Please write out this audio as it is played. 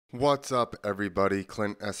What's up, everybody?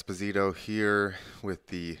 Clint Esposito here with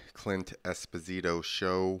the Clint Esposito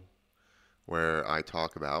Show, where I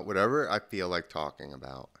talk about whatever I feel like talking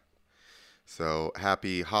about. So,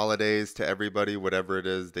 happy holidays to everybody, whatever it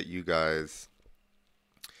is that you guys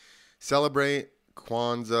celebrate.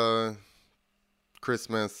 Kwanzaa,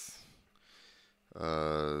 Christmas,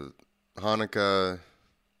 uh, Hanukkah.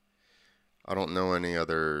 I don't know any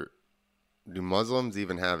other. Do Muslims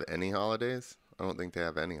even have any holidays? I don't think they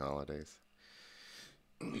have any holidays.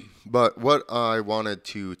 But what I wanted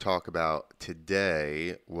to talk about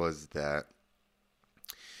today was that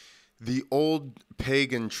the old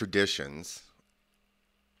pagan traditions.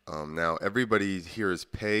 Now, everybody here is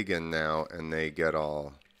pagan now, and they get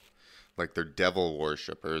all like they're devil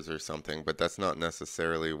worshippers or something, but that's not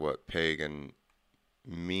necessarily what pagan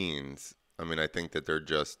means. I mean, I think that they're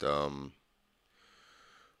just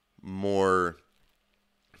more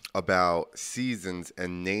about seasons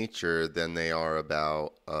and nature than they are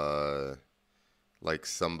about like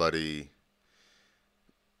somebody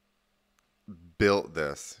built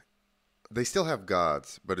this. They still have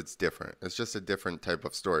gods, but it's different. It's just a different type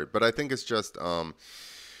of story. But I think it's just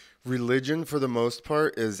religion for the most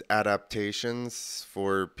part is adaptations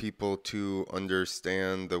for people to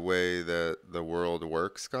understand the way that the world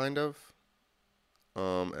works, kind of.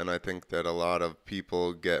 And I think that a lot of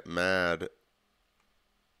people get mad.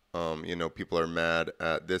 People are mad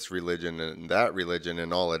at this religion and that religion,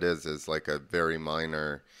 and all it is like a very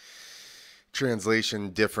minor translation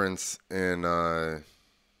difference in, the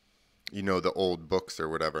old books or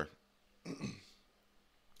whatever.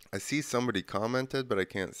 I see somebody commented, but I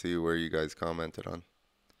can't see where you guys commented on.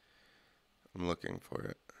 I'm looking for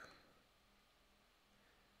it.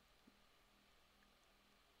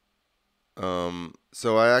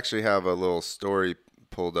 So I actually have a little story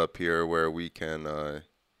pulled up here where we can,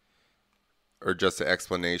 or just an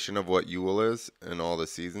explanation of what Yule is and all the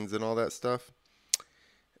seasons and all that stuff.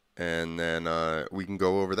 And then we can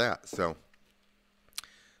go over that. So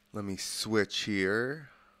let me switch here.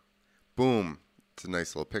 Boom. It's a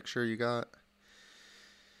nice little picture you got.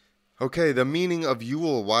 Okay, the meaning of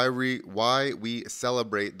Yule, why we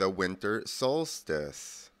celebrate the winter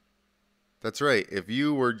solstice. That's right. If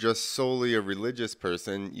you were just solely a religious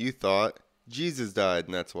person, you thought Jesus died,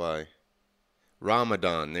 and that's why.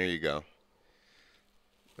 Ramadan, there you go.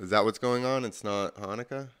 Is that what's going on? It's not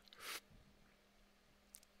Hanukkah?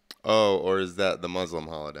 Oh, or is that the Muslim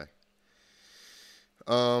holiday?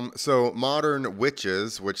 So modern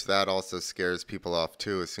witches, which that also scares people off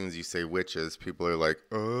too. As soon as you say witches, people are like,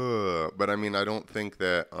 ugh. But I mean, I don't think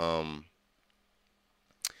that, I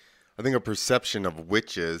think a perception of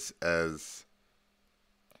witches as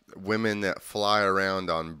women that fly around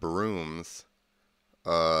on brooms,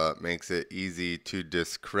 makes it easy to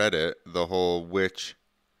discredit the whole witch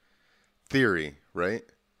theory, right?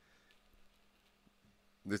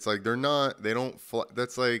 It's like they don't fly.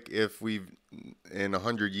 That's like if in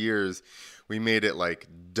 100 years, we made it like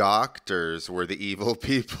doctors were the evil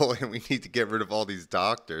people and we need to get rid of all these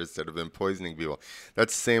doctors that have been poisoning people.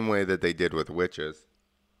 That's the same way that they did with witches.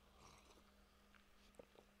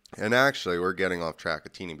 And actually, we're getting off track a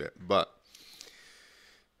teeny bit. But,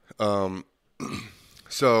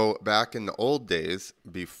 so back in the old days,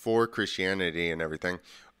 before Christianity and everything,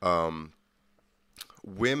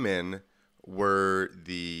 women were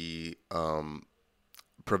the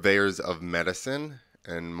purveyors of medicine,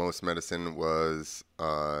 and most medicine was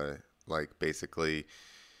like basically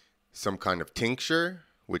some kind of tincture.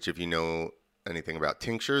 Which, if you know anything about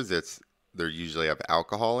tinctures, they usually have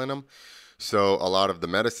alcohol in them. So a lot of the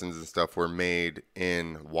medicines and stuff were made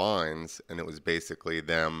in wines, and it was basically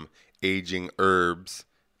them aging herbs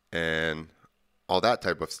and all that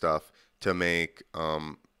type of stuff to make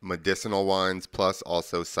medicinal wines, plus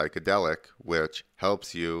also psychedelic, which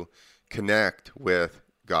helps you connect with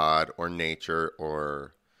God or nature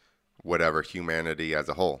or whatever, humanity as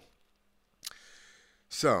a whole.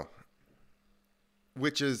 So,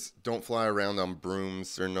 witches don't fly around on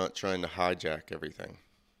brooms. They're not trying to hijack everything.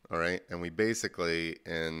 All right. And we basically,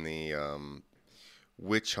 in the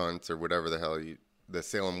witch hunts or whatever the hell the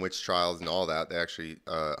Salem witch trials and all that, they actually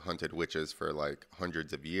hunted witches for like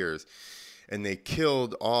hundreds of years. And they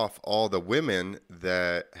killed off all the women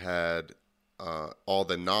that had all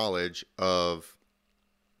the knowledge of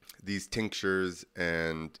these tinctures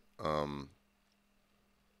and,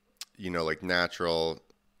 like natural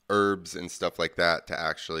herbs and stuff like that to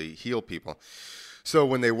actually heal people. So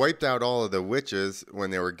when they wiped out all of the witches,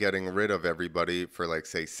 when they were getting rid of everybody for, like,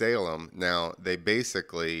 say, Salem, now they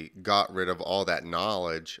basically got rid of all that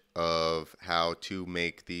knowledge of how to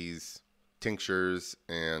make these tinctures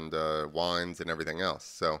and wines and everything else.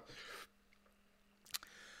 So,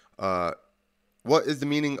 uh, what is the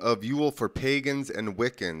meaning of Yule for pagans and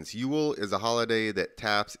Wiccans? Yule is a holiday that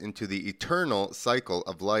taps into the eternal cycle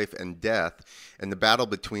of life and death and the battle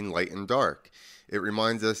between light and dark. It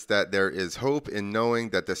reminds us that there is hope in knowing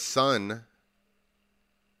that the sun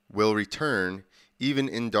will return even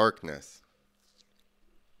in darkness.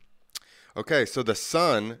 Okay, so the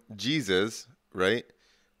sun, Jesus, right?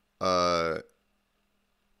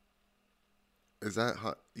 Is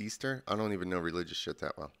that Easter? I don't even know religious shit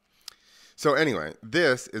that well. So anyway,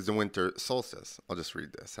 this is the winter solstice. I'll just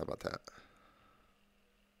read this. How about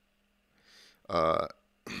that?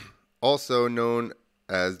 Also known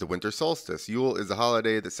as the winter solstice, Yule is a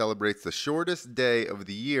holiday that celebrates the shortest day of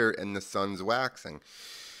the year and the sun's waxing.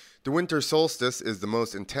 The winter solstice is the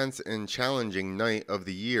most intense and challenging night of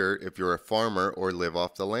the year if you're a farmer or live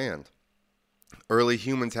off the land. Early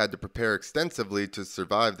humans had to prepare extensively to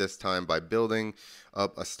survive this time by building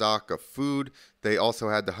up a stock of food. They also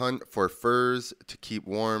had to hunt for furs to keep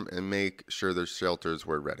warm and make sure their shelters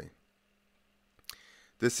were ready.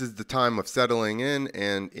 This is the time of settling in,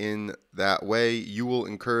 and in that way, Yule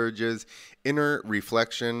encourages inner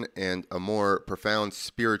reflection and a more profound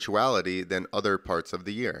spirituality than other parts of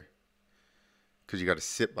the year. Because you got to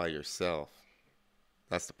sit by yourself.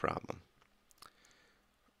 That's the problem.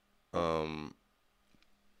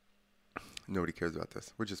 Nobody cares about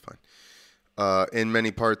this, which is fine. In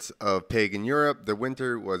many parts of pagan Europe, the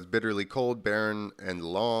winter was bitterly cold, barren, and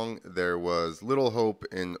long. There was little hope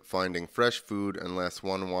in finding fresh food unless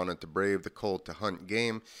one wanted to brave the cold to hunt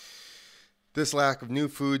game. This lack of new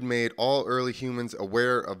food made all early humans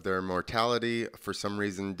aware of their mortality. For some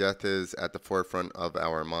reason, death is at the forefront of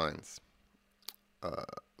our minds.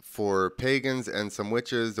 For pagans and some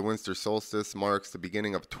witches, the winter solstice marks the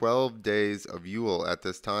beginning of 12 days of Yule. At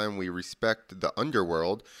this time, we respect the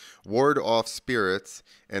underworld, ward off spirits,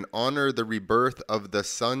 and honor the rebirth of the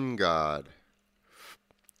sun god.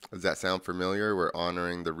 Does that sound familiar? We're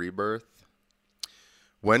honoring the rebirth.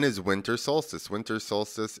 When is winter solstice? Winter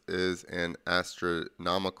solstice is an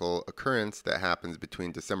astronomical occurrence that happens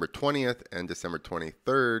between December 20th and December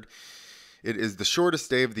 23rd. It is the shortest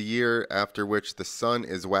day of the year, after which the sun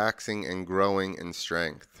is waxing and growing in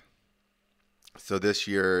strength. So this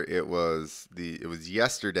year it was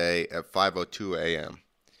yesterday at 5:02 a.m.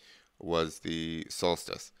 was the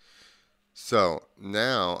solstice. So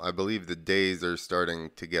now I believe the days are starting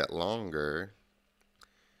to get longer.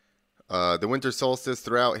 The winter solstice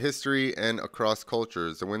throughout history and across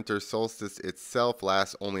cultures. The winter solstice itself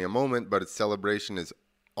lasts only a moment, but its celebration is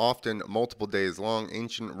often multiple days long.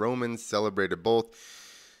 Ancient Romans celebrated both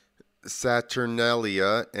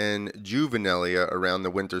Saturnalia and Juvenalia around the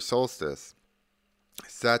winter solstice.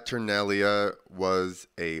 Saturnalia was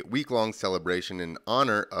a week-long celebration in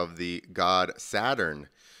honor of the god Saturn.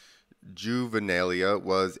 Juvenalia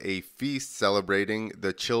was a feast celebrating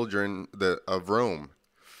the children of Rome.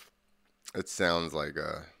 It sounds like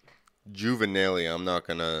a Juvenalia. I'm not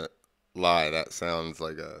going to lie. That sounds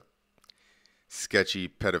like a sketchy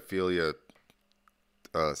pedophilia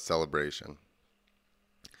celebration.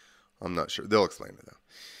 I'm not sure. They'll explain it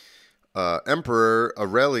though. Emperor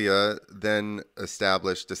Aurelia then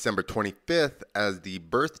established December 25th as the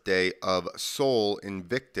birthday of Sol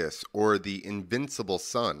Invictus, or the invincible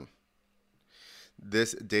sun.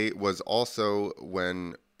 This date was also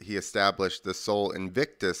when he established the Sol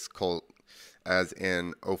Invictus cult as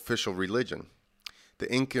an official religion. The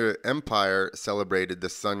Inca Empire celebrated the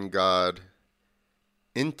sun god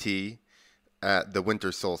Inti at the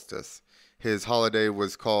winter solstice. His holiday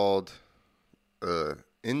was called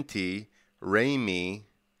Inti Raymi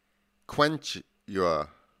Quenchua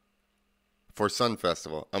for Sun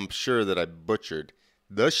Festival. I'm sure that I butchered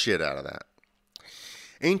the shit out of that.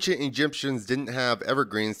 Ancient Egyptians didn't have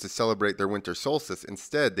evergreens to celebrate their winter solstice.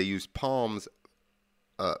 Instead, they used palm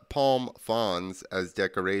fronds as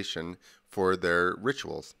decoration for their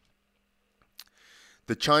rituals.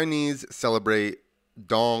 The Chinese celebrate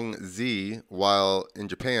Dongzi, while in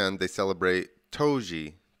Japan they celebrate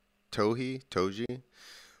Toji.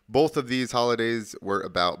 Both of these holidays were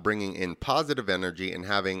about bringing in positive energy and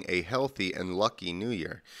having a healthy and lucky new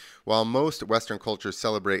year. While most Western cultures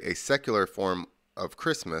celebrate a secular form of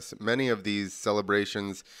Christmas, many of these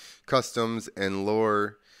celebrations, customs, and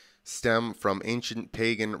lore stem from ancient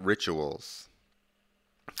pagan rituals.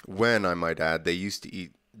 When, I might add, they used to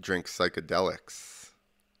drink psychedelics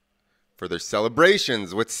for their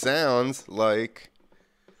celebrations, which sounds like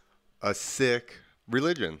a sick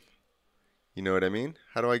religion. You know what I mean?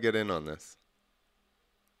 How do I get in on this?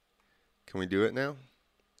 Can we do it now?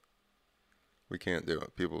 We can't do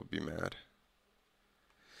it. People would be mad.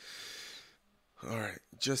 All right,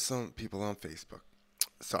 just some people on Facebook.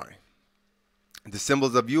 Sorry. The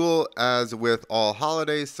symbols of Yule, as with all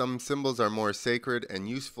holidays, some symbols are more sacred and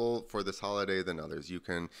useful for this holiday than others. You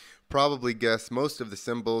can probably guess most of the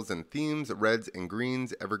symbols and themes, reds and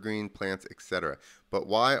greens, evergreen plants, etc. But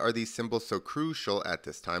why are these symbols so crucial at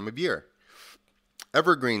this time of year?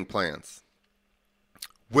 Evergreen plants,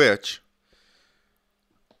 which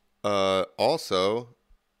also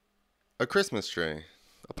a Christmas tree,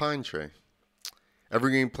 a pine tree.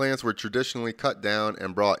 Evergreen plants were traditionally cut down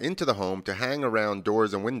and brought into the home to hang around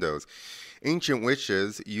doors and windows. Ancient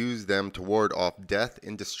witches used them to ward off death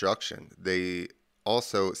and destruction. They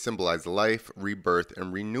also symbolize life, rebirth,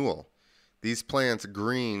 and renewal. These plants,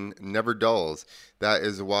 green, never dulls. That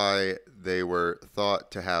is why they were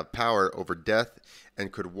thought to have power over death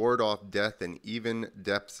and could ward off death in even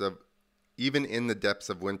in the depths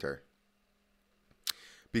of winter.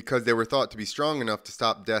 Because they were thought to be strong enough to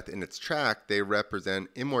stop death in its track, they represent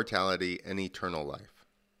immortality and eternal life.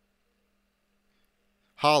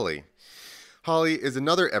 Holly. Holly is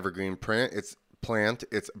another evergreen plant.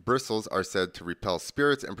 Its bristles are said to repel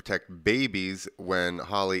spirits and protect babies when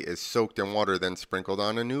holly is soaked in water, then sprinkled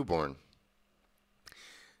on a newborn.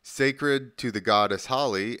 Sacred to the goddess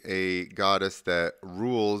Holly, a goddess that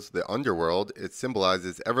rules the underworld, it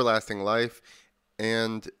symbolizes everlasting life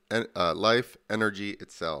and life energy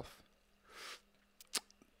itself.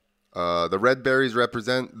 The red berries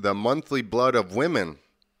represent the monthly blood of women,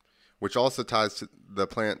 which also ties the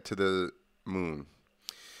plant to the moon.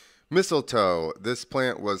 Mistletoe. This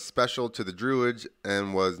plant was special to the Druids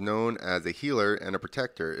and was known as a healer and a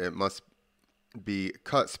protector. It must be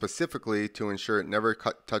cut specifically to ensure it never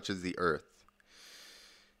touches the earth.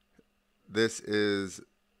 This is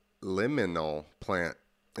liminal plant.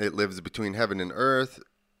 It lives between heaven and earth.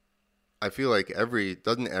 I feel like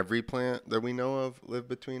doesn't every plant that we know of live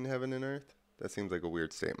between heaven and earth? That seems like a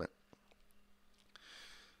weird statement.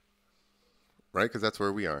 Right? Because that's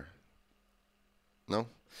where we are. No?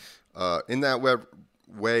 In that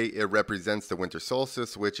way, it represents the winter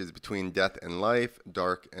solstice, which is between death and life,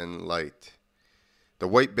 dark and light. The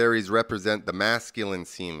white berries represent the masculine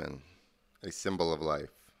semen, a symbol of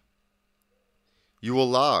life. Yule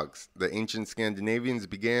logs. The ancient Scandinavians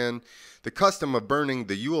began the custom of burning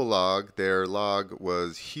the Yule log. Their log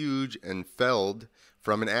was huge and felled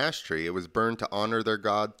from an ash tree. It was burned to honor their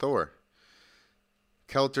god Thor.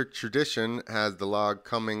 Celtic tradition has the log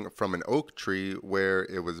coming from an oak tree where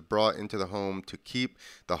it was brought into the home to keep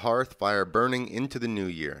the hearth fire burning into the new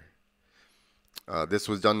year. This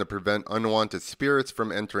was done to prevent unwanted spirits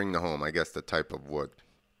from entering the home, I guess the type of wood.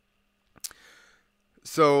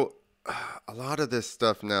 So, a lot of this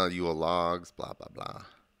stuff now, Yule logs, blah, blah, blah.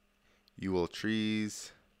 Yule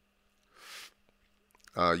trees.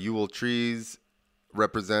 Yule trees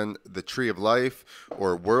represent the tree of life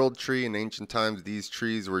or world tree. In ancient times, these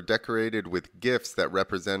trees were decorated with gifts that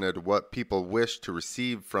represented what people wished to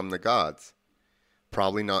receive from the gods.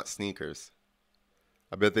 Probably not sneakers.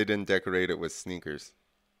 I bet they didn't decorate it with sneakers.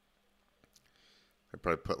 They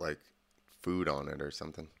probably put like food on it or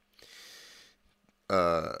something.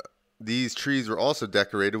 These trees were also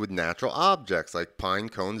decorated with natural objects like pine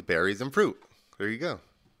cones, berries, and fruit. There you go.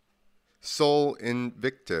 Sol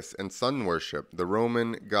Invictus and sun worship. The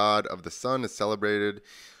Roman god of the sun is celebrated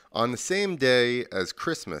on the same day as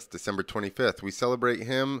Christmas, December 25th. We celebrate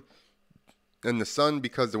him and the sun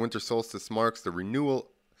because the winter solstice marks the renewal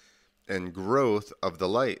and growth of the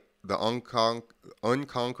light. The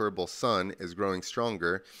unconquerable sun is growing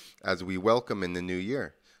stronger as we welcome in the new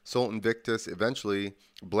year. Sol Invictus eventually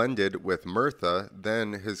blended with Mirtha,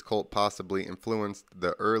 then his cult possibly influenced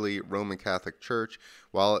the early Roman Catholic Church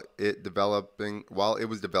while it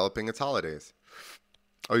was developing its holidays.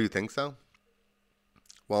 Oh, you think so?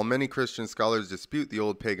 While many Christian scholars dispute the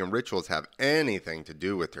old pagan rituals have anything to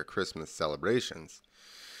do with their Christmas celebrations,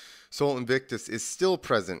 Sol Invictus is still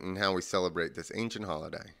present in how we celebrate this ancient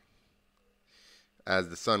holiday. As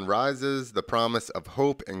the sun rises, the promise of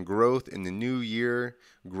hope and growth in the new year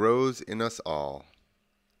grows in us all.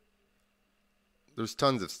 There's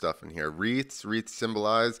tons of stuff in here. Wreaths. Wreaths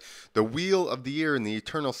symbolize the wheel of the year and the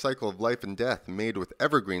eternal cycle of life and death, made with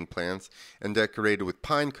evergreen plants and decorated with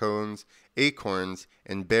pine cones, acorns,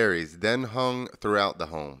 and berries, then hung throughout the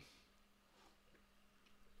home.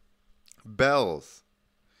 Bells.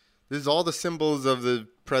 This is all the symbols of the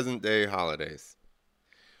present day holidays.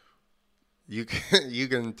 You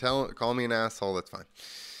can call me an asshole, that's fine.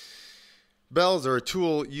 Bells are a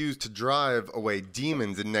tool used to drive away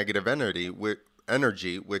demons and negative energy,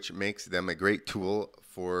 energy, which makes them a great tool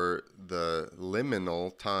for the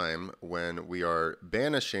liminal time when we are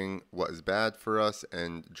banishing what is bad for us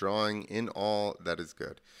and drawing in all that is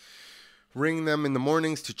good. Ring them in the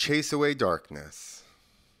mornings to chase away darkness.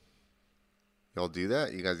 Y'all do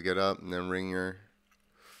that? You guys get up and then ring your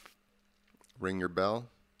bell?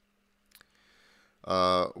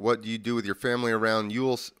 What do you do with your family around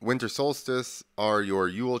Yule, winter solstice are your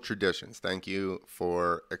Yule traditions? Thank you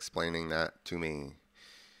for explaining that to me.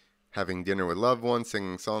 Having dinner with loved ones,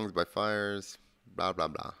 singing songs by fires, blah, blah,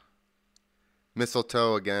 blah.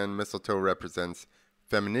 Mistletoe, again, mistletoe represents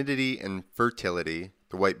femininity and fertility.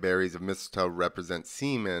 The white berries of mistletoe represent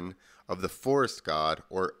semen of the forest god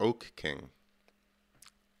or oak king.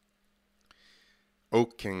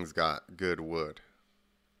 Oak king's got good wood.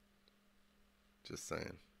 Just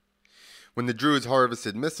saying. When the Druids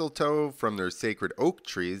harvested mistletoe from their sacred oak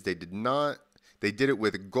trees, they did it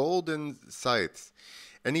with golden scythes.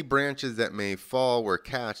 Any branches that may fall were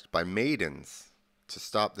catched by maidens to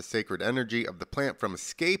stop the sacred energy of the plant from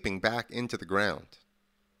escaping back into the ground.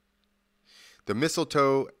 The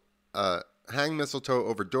mistletoe, hang mistletoe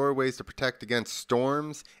over doorways to protect against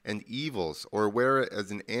storms and evils, or wear it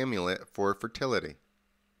as an amulet for fertility.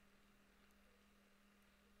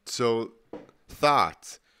 So,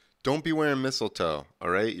 thoughts. Don't be wearing mistletoe, all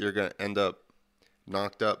right? You're going to end up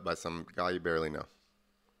knocked up by some guy you barely know.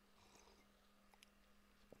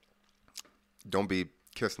 Don't be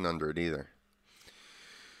kissing under it either.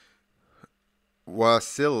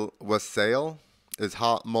 Wassail is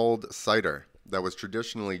hot mulled cider that was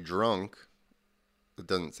traditionally drunk. It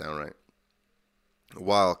doesn't sound right.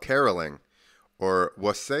 While caroling or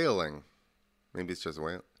wassailing, maybe it's just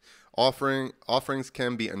whale. Offerings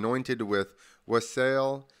can be anointed with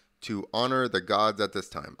wassail to honor the gods at this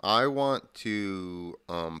time. I want to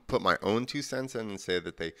put my own 2 cents in and say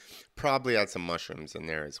that they probably add some mushrooms in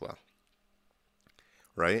there as well.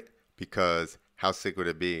 Right? Because how sick would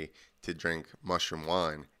it be to drink mushroom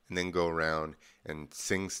wine and then go around and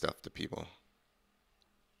sing stuff to people?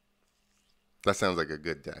 That sounds like a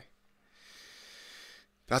good day.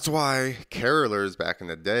 That's why carolers back in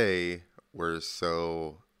the day were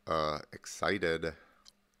so excited.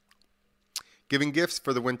 Giving gifts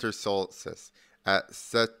for the winter solstice. At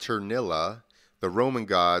Saturnalia, the Roman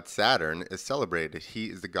god Saturn is celebrated. He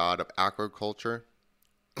is the god of agriculture.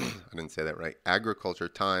 I didn't say that right. Agriculture,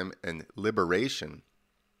 time, and liberation.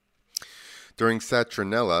 During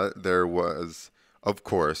Saturnalia, there was, of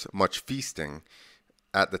course, much feasting.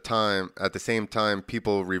 At the same time,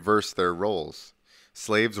 people reversed their roles.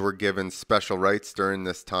 Slaves were given special rights during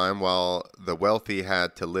this time, while the wealthy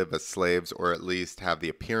had to live as slaves, or at least have the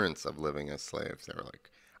appearance of living as slaves. They were like,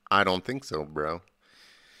 I don't think so, bro.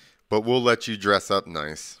 But we'll let you dress up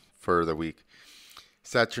nice for the week.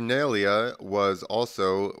 Saturnalia was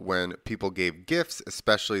also when people gave gifts,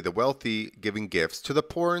 especially the wealthy giving gifts to the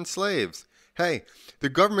poor and slaves. Hey, the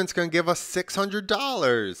government's going to give us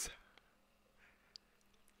 $600.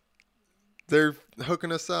 They're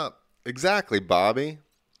hooking us up. Exactly, Bobby.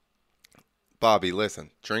 Bobby, listen,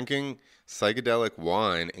 drinking psychedelic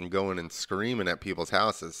wine and going and screaming at people's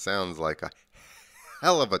houses sounds like a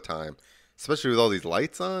hell of a time, especially with all these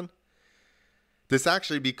lights on. This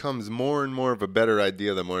actually becomes more and more of a better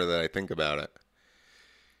idea the more that I think about it.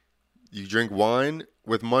 You drink wine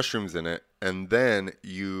with mushrooms in it, and then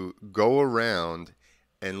you go around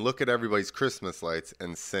and look at everybody's Christmas lights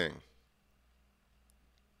and sing.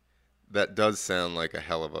 That does sound like a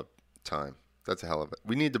hell of a time. That's a hell of it.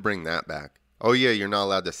 We need to bring that back. Oh yeah, you're not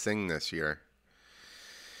allowed to sing this year.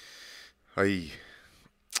 The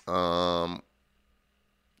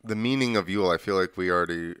meaning of Yule, I feel like we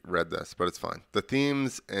already read this, but it's fine. The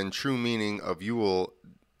themes and true meaning of Yule,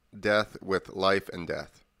 death with life and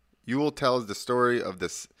death. Yule tells the story of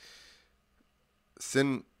this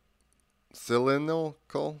cylindrical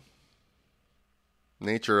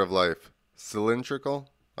nature of life. Cylindrical?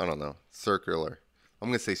 I don't know. Circular. I'm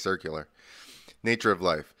going to say circular. Nature of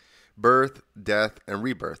life. Birth, death, and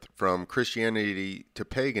rebirth. From Christianity to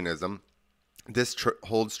paganism, this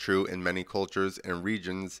holds true in many cultures and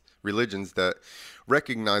religions that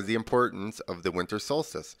recognize the importance of the winter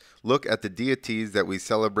solstice. Look at the deities that we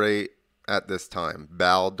celebrate at this time.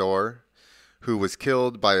 Baldur, who was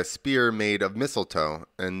killed by a spear made of mistletoe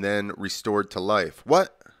and then restored to life.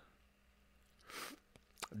 What?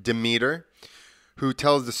 Demeter, who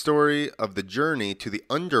tells the story of the journey to the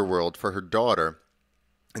underworld for her daughter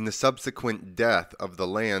and the subsequent death of the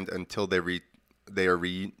land until they are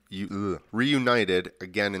reunited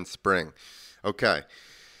again in spring. Okay.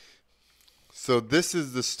 So this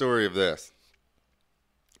is the story of this.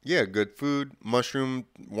 Yeah, good food, mushroom,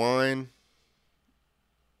 wine.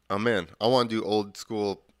 I'm in. I want to do old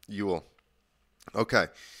school Yule. Okay.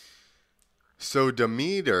 So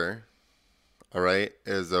Demeter, all right,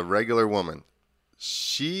 is a regular woman.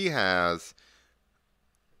 She has.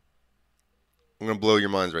 I'm gonna blow your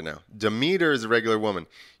minds right now. Demeter is a regular woman.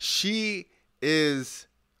 Is.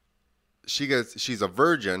 She's a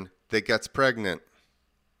virgin that gets pregnant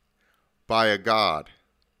by a god.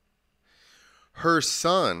 Her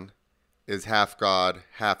son is half god,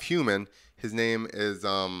 half human. His name is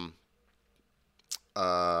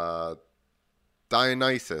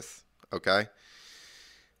Dionysus. Okay.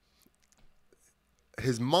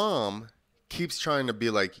 His mom keeps trying to be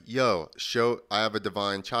like, yo, I have a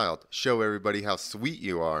divine child. Show everybody how sweet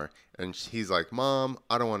you are. And he's like, Mom,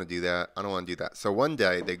 I don't want to do that. I don't want to do that. So one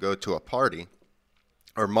day they go to a party,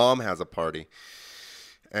 or Mom has a party,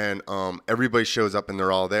 and everybody shows up and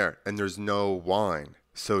they're all there, and there's no wine.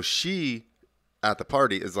 So she, at the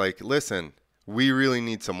party, is like, listen, we really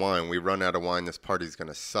need some wine. We run out of wine. This party's going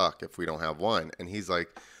to suck if we don't have wine. And he's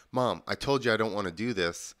like, Mom, I told you I don't want to do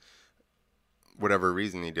this. Whatever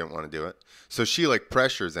reason he didn't want to do it. So she like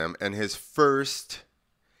pressures him, and his first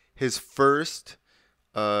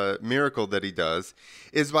miracle that he does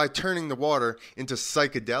is by turning the water into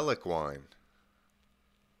psychedelic wine.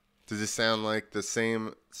 Does this sound like the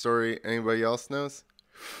same story anybody else knows?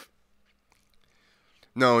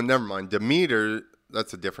 No, never mind. Demeter,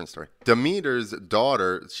 that's a different story. Demeter's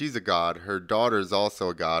daughter, she's a god. Her daughter is also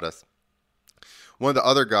a goddess. One of the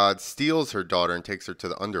other gods steals her daughter and takes her to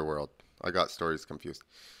the underworld. I got stories confused.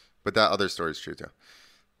 But that other story is true too.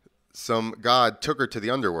 Some god took her to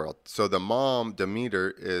the underworld. So the mom,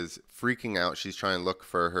 Demeter, is freaking out. She's trying to look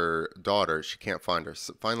for her daughter. She can't find her.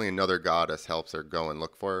 So finally, another goddess helps her go and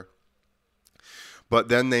look for her. But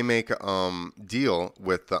then they make a deal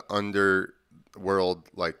with the underworld,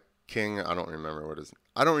 like king. I don't remember what his.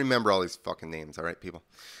 I don't remember all these fucking names. All right, people.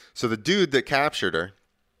 So the dude that captured her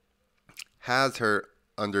has her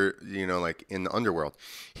under, like in the underworld.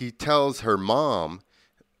 He tells her mom,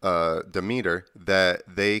 Demeter, that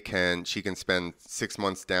she can spend 6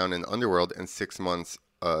 months down in the underworld and 6 months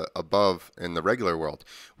above in the regular world.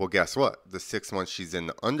 Well, guess what? The 6 months she's in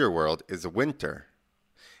the underworld is winter,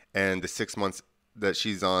 and the 6 months that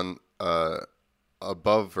she's on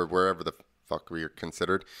above or wherever the fuck we're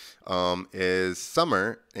considered is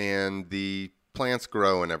summer, and the plants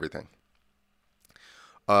grow and everything.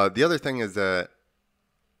 The other thing is that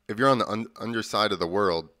if you're on the underside of the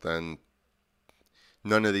world, then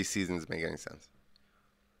none of these seasons make any sense.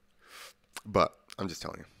 But I'm just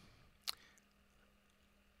telling you.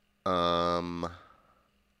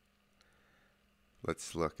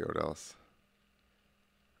 Let's look at what else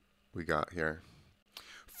we got here.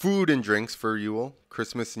 Food and drinks for Yule.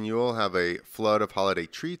 Christmas and Yule have a flood of holiday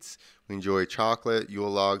treats. We enjoy chocolate, Yule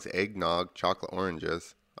logs, eggnog, chocolate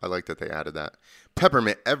oranges. I like that they added that.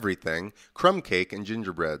 Peppermint everything, crumb cake, and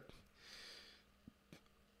gingerbread.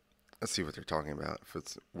 Let's see what they're talking about, if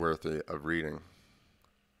it's worthy of reading.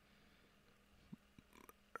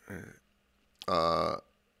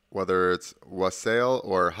 Whether it's wassail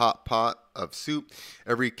or hot pot of soup,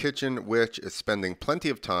 every kitchen witch is spending plenty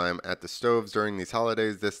of time at the stoves during these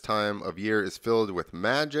holidays. This time of year is filled with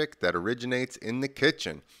magic that originates in the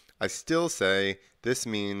kitchen. I still say this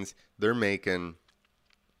means they're making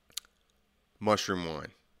mushroom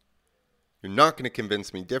wine. You're not going to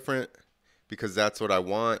convince me different, because that's what I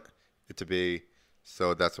want it to be.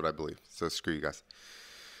 So that's what I believe. So screw you guys.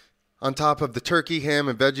 On top of the turkey, ham,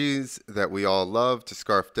 and veggies that we all love to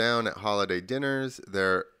scarf down at holiday dinners,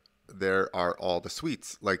 there are all the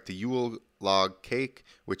sweets, like the Yule log cake,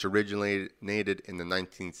 which originated in the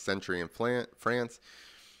 19th century in France.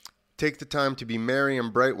 Take the time to be merry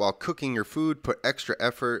and bright while cooking your food. Put extra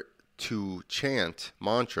effort to chant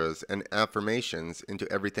mantras and affirmations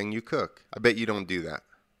into everything you cook. I bet you don't do that.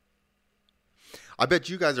 I bet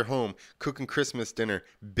you guys are home cooking Christmas dinner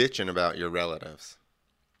bitching about your relatives.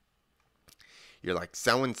 You're like,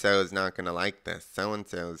 so-and-so is not going to like this.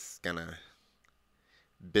 So-and-so is going to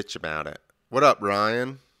bitch about it. What up,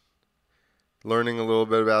 Ryan? Learning a little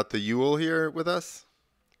bit about the Yule here with us.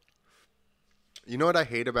 You know what I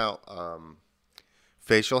hate about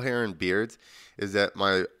facial hair and beards is that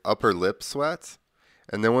my upper lip sweats.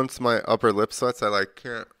 And then once my upper lip sweats, I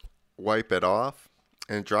can't wipe it off.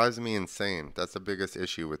 And it drives me insane. That's the biggest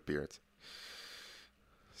issue with beards.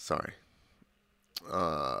 Sorry.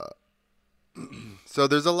 So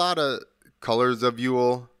there's a lot of colors of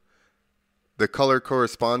Yule. The color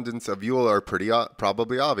correspondence of Yule are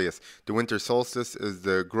probably obvious. The winter solstice is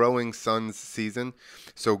the growing sun's season.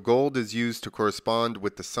 So gold is used to correspond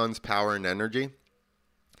with the sun's power and energy.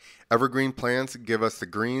 Evergreen plants give us the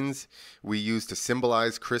greens we use to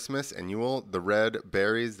symbolize Christmas and Yule. The red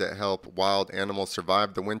berries that help wild animals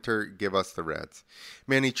survive the winter give us the reds.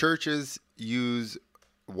 Many churches use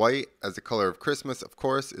white as the color of Christmas. Of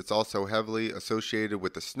course, it's also heavily associated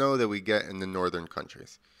with the snow that we get in the northern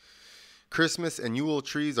countries. Christmas and Yule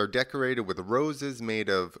trees are decorated with roses made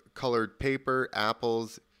of colored paper,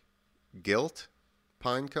 apples, gilt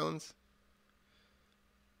pine cones.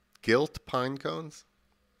 Gilt pine cones?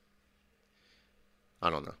 I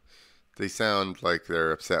don't know. They sound like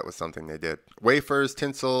they're upset with something they did. Wafers,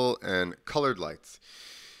 tinsel, and colored lights.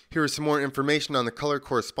 Here is some more information on the color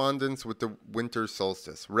correspondence with the winter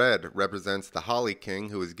solstice. Red represents the Holly King,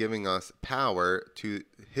 who is giving us power to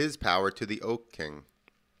the Oak King.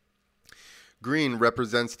 Green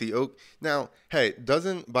represents the oak. Now, hey,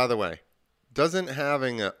 doesn't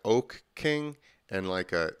having an Oak King and like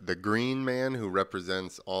the green man who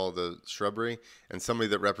represents all the shrubbery and somebody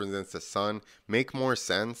that represents the sun make more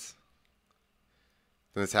sense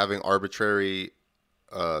than it's having arbitrary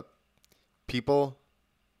people?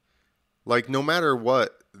 Like, no matter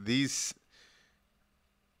what, the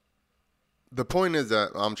point is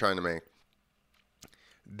that I'm trying to make,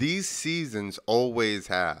 these seasons always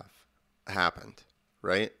have happened,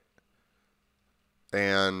 right?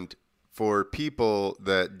 And for people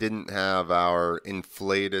that didn't have our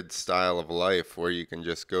inflated style of life where you can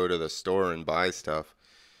just go to the store and buy stuff,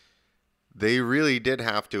 they really did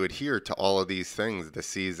have to adhere to all of these things, the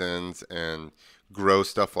seasons, and grow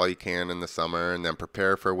stuff while you can in the summer and then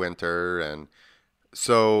prepare for winter. And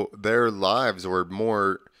so their lives were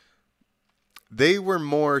more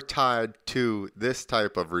tied to this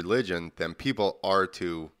type of religion than people are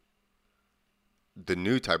to the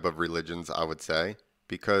new type of religions, I would say,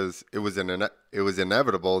 because it was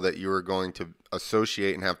inevitable that you were going to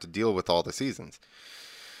associate and have to deal with all the seasons.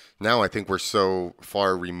 Now I think we're so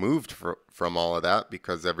far removed from all of that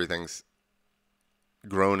because everything's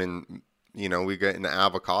grown in, we get in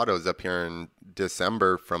avocados up here in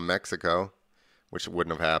December from Mexico, which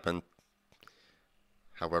wouldn't have happened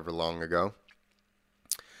however long ago.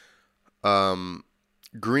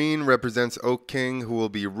 Green represents Oak King, who will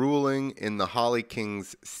be ruling in the Holly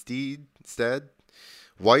King's stead.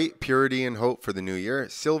 White, purity and hope for the new year.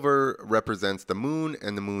 Silver represents the moon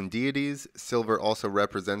and the moon deities. Silver also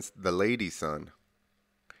represents the Lady Sun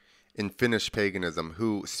in Finnish paganism,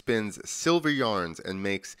 who spins silver yarns and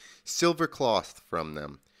makes silver cloth from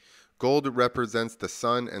them. Gold represents the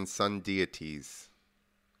sun and sun deities.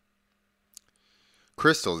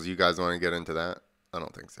 Crystals, you guys want to get into that? I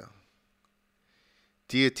don't think so.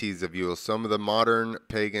 Deities of Yule. Some of the modern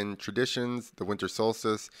pagan traditions, the winter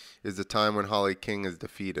solstice is the time when Holly King is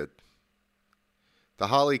defeated. The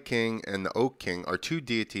Holly King and the Oak King are two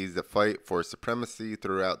deities that fight for supremacy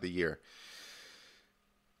throughout the year.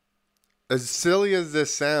 As silly as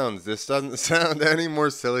this sounds, this doesn't sound any more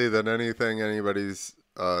silly than anything anybody's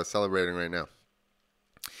celebrating right now.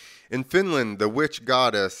 In Finland, the witch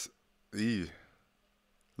goddess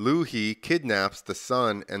Louhi kidnaps the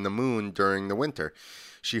sun and the moon during the winter.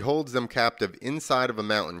 She holds them captive inside of a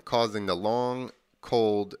mountain, causing the long,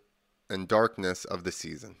 cold, and darkness of the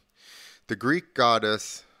season. The Greek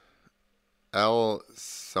goddess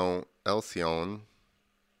Alcyone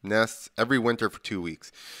nests every winter for 2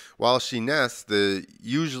 weeks. While she nests, the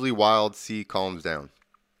usually wild sea calms down.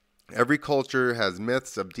 Every culture has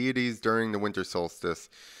myths of deities during the winter solstice.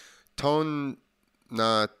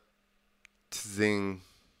 Tonatitzing,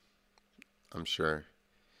 I'm sure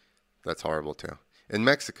that's horrible too. In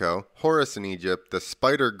Mexico, Horus in Egypt, the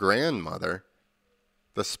spider grandmother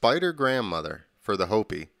for the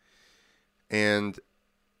Hopi, and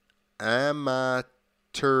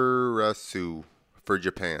Amaterasu for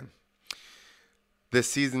Japan.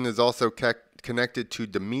 This season is also connected to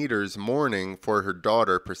Demeter's mourning for her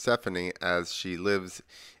daughter Persephone as she lives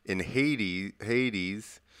in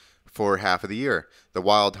Hades for half of the year. The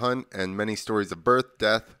wild hunt and many stories of birth,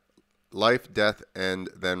 death, life, death, and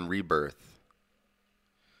then rebirth.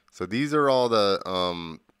 So these are all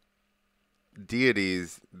the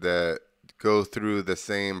deities that go through the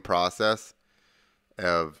same process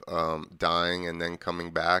of dying and then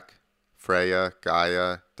coming back. Freya,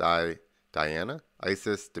 Gaia, Diana,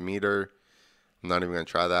 Isis, Demeter. I'm not even going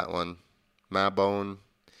to try that one. Mabon,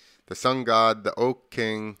 the sun god, the Oak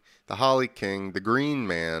King, the Holly King, the Green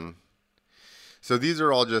Man. So these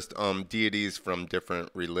are all just deities from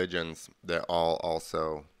different religions that all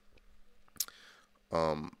also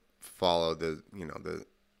follow the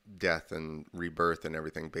death and rebirth and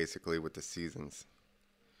everything basically with the seasons.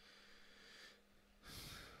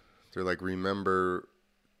 They're like, remember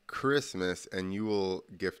Christmas and Yule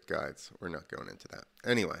gift guides. We're not going into that.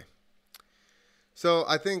 Anyway, So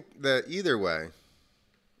I think that either way,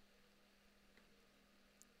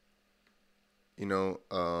 you know,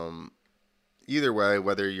 either way,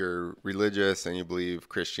 whether you're religious and you believe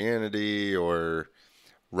Christianity or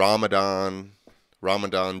Ramadan,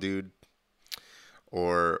 Ramadan dude,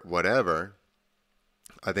 or whatever,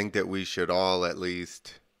 I think that we should all at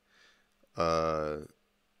least uh,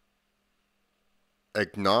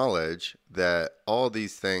 acknowledge that all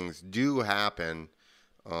these things do happen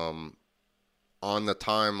um, on the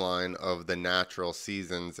timeline of the natural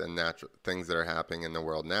seasons and natural things that are happening in the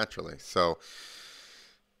world naturally. So,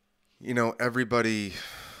 everybody,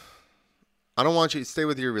 I don't want you to stay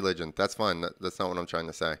with your religion. That's fine. That's not what I'm trying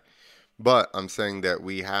to say. But I'm saying that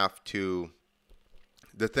we have to,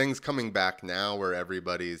 the things coming back now where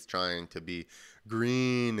everybody's trying to be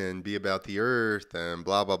green and be about the earth and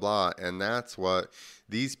blah, blah, blah. And that's what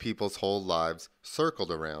these people's whole lives circled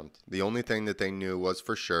around. The only thing that they knew was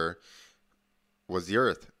for sure was the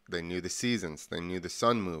earth. They knew the seasons. They knew the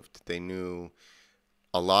sun moved. They knew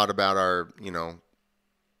a lot about our,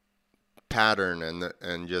 pattern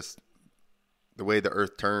and just the way the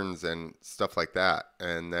earth turns and stuff like that.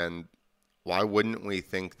 And then why wouldn't we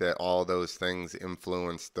think that all those things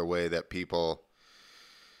influence the way that people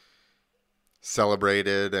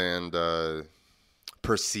celebrated and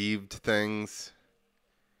perceived things?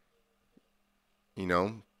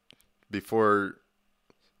 Before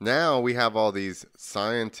now we have all these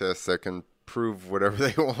scientists that can prove whatever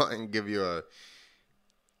they want and give you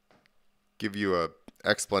a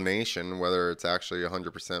explanation, whether it's actually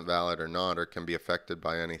 100% valid or not, or can be affected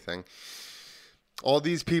by anything. All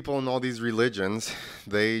these people and all these religions,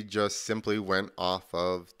 they just simply went off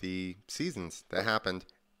of the seasons that happened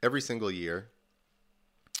every single year.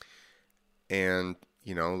 And,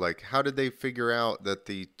 like, how did they figure out that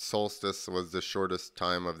the solstice was the shortest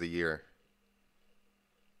time of the year?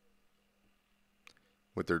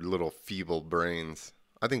 With their little feeble brains.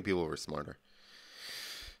 I think people were smarter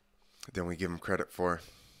than we give them credit for.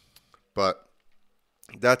 But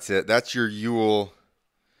that's it. That's your Yule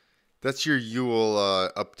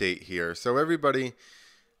update here. So everybody,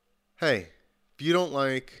 hey, if you don't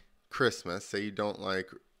like Christmas, say you don't like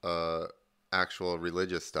actual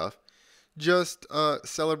religious stuff, just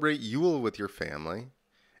celebrate Yule with your family.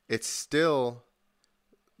 It's still,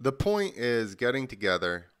 the point is getting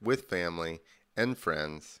together with family and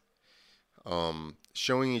friends,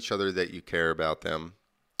 showing each other that you care about them,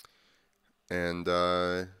 and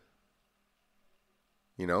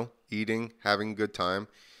eating, having a good time,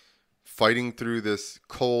 fighting through this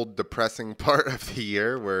cold, depressing part of the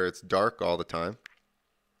year where it's dark all the time.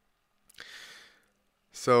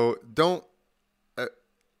 So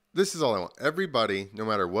this is all I want. Everybody, no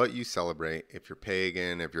matter what you celebrate, if you're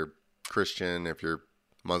pagan, if you're Christian, if you're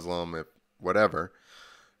Muslim, if whatever,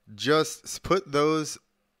 just put those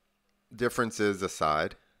differences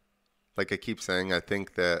aside. Like I keep saying, I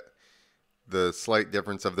think that the slight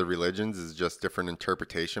difference of the religions is just different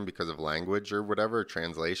interpretation because of language or whatever,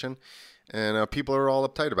 translation. And people are all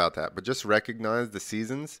uptight about that. But just recognize the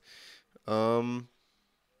seasons and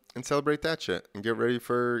celebrate that shit. And get ready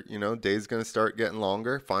for, days going to start getting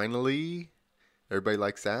longer. Finally. Everybody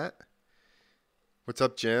likes that. What's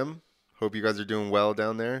up, Jim? Hope you guys are doing well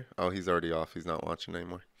down there. Oh, he's already off. He's not watching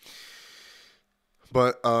anymore.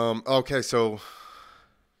 But, okay, so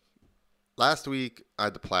last week I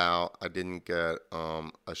had to plow. I didn't get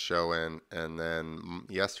a show in, and then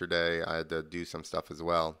yesterday I had to do some stuff as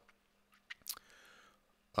well.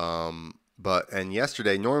 And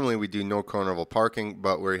yesterday normally we do no carnival parking,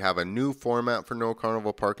 but we have a new format for no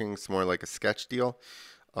carnival parking. It's more like a sketch deal.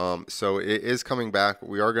 So it is coming back.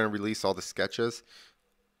 We are going to release all the sketches,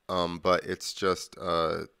 but it's just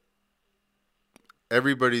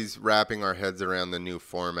everybody's wrapping our heads around the new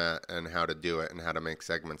format and how to do it and how to make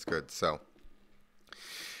segments good. So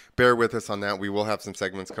bear with us on that. We will have some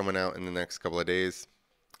segments coming out in the next couple of days.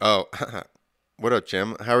 Oh, what up,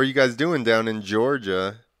 Jim? How are you guys doing down in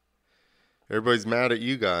Georgia? Everybody's mad at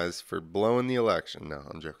you guys for blowing the election. No,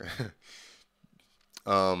 I'm joking.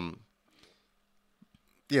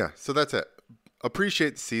 Yeah, so that's it.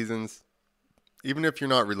 Appreciate the seasons. Even if you're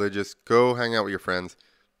not religious, go hang out with your friends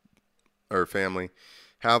or family.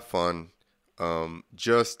 Have fun.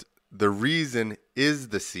 Just the reason is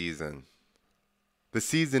the season. The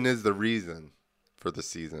season is the reason for the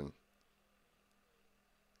season.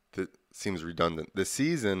 That seems redundant. The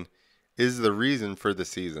season is the reason for the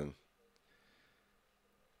season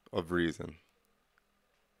of reason.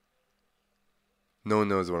 No one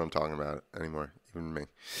knows what I'm talking about anymore, even me.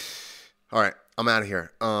 All right, I'm out of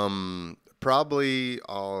here. Probably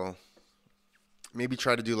I'll maybe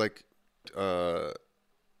try to do like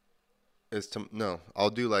no, I'll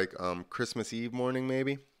do like Christmas Eve morning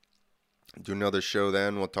maybe. Do another show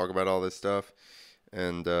then. We'll talk about all this stuff.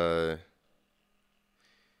 And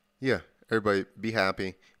yeah, everybody be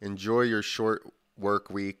happy. Enjoy your short work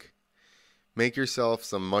week. Make yourself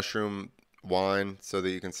some mushroom wine so that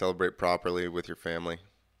you can celebrate properly with your family.